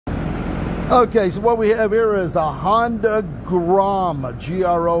Okay, so what we have here is a Honda Grom,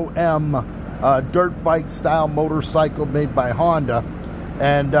 G-R-O-M, dirt bike style motorcycle made by Honda.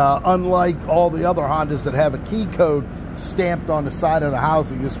 And unlike all the other Hondas that have a key code stamped on the side of the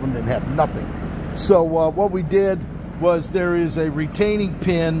housing, this one didn't have nothing. So what we did was there is a retaining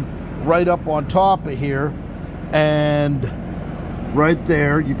pin right up on top of here, and right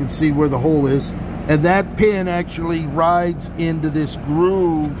there you can see where the hole is, and that pin actually rides into this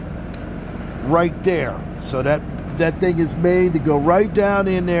groove right there. So that thing is made to go right down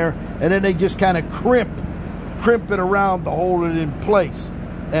in there, and then they just kind of crimp it around to hold it in place.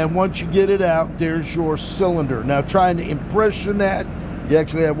 And once you get it out, there's your cylinder. Now, trying to impression that, you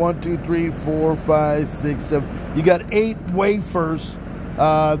actually have 1, 2, 3, 4, 5, 6, 7. You got 8 wafers.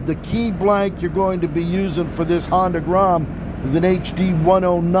 The key blank you're going to be using for this Honda Grom is an HD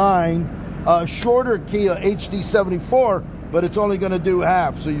 109. A shorter key, a HD 74, but it's only going to do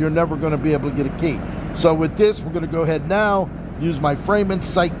half, so you're never going to be able to get a key. So with this, we're going to go ahead now, use my frame and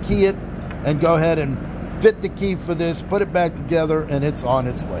sight key it, and go ahead and fit the key for this, put it back together, and it's on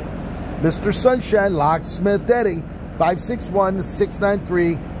its way. Mr. Sunshine, Locksmith Eddy,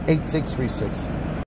 561-693-8636.